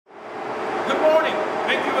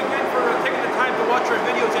Thank you again for taking the time to watch our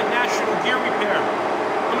videos at National Gear Repair.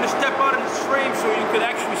 I'm going to step out of this frame so you can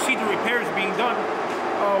actually see the repairs being done.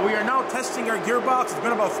 We are now testing our gearbox. It's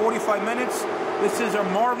been about 45 minutes. This is our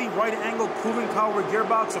Marley right-angle cooling tower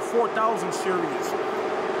gearbox, a 4000 series.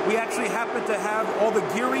 We actually happen to have all the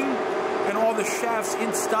gearing and all the shafts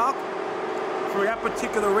in stock for that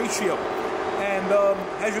particular ratio. And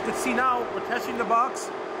as you can see now, we're testing the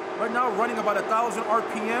box. Right now, running about 1,000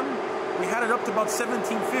 RPM. We had it up to about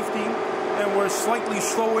 1750, and we're slightly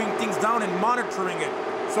slowing things down and monitoring it.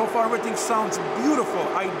 So far, everything sounds beautiful,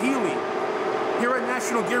 ideally. Here at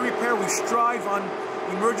National Gear Repair, we strive on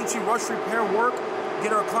emergency rush repair work,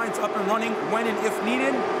 get our clients up and running when and if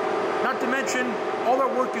needed. Not to mention, all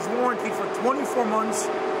our work is warranted for 24 months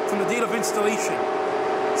from the date of installation.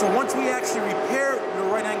 So once we actually repair your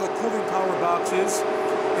right-angle cooling tower boxes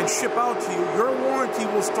and ship out to you, your warranty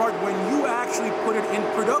will start when you actually put it in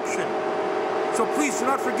production. So please do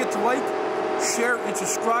not forget to like, share, and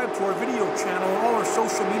subscribe to our video channel and all our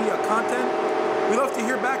social media content. We love to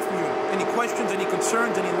hear back from you. Any questions, any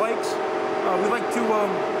concerns, any likes. We like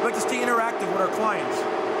to stay interactive with our clients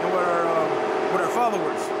and with our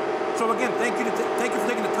followers. So again, thank you for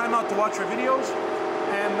taking the time out to watch our videos,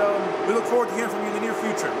 and we look forward to hearing from you in the near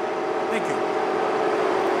future. Thank you.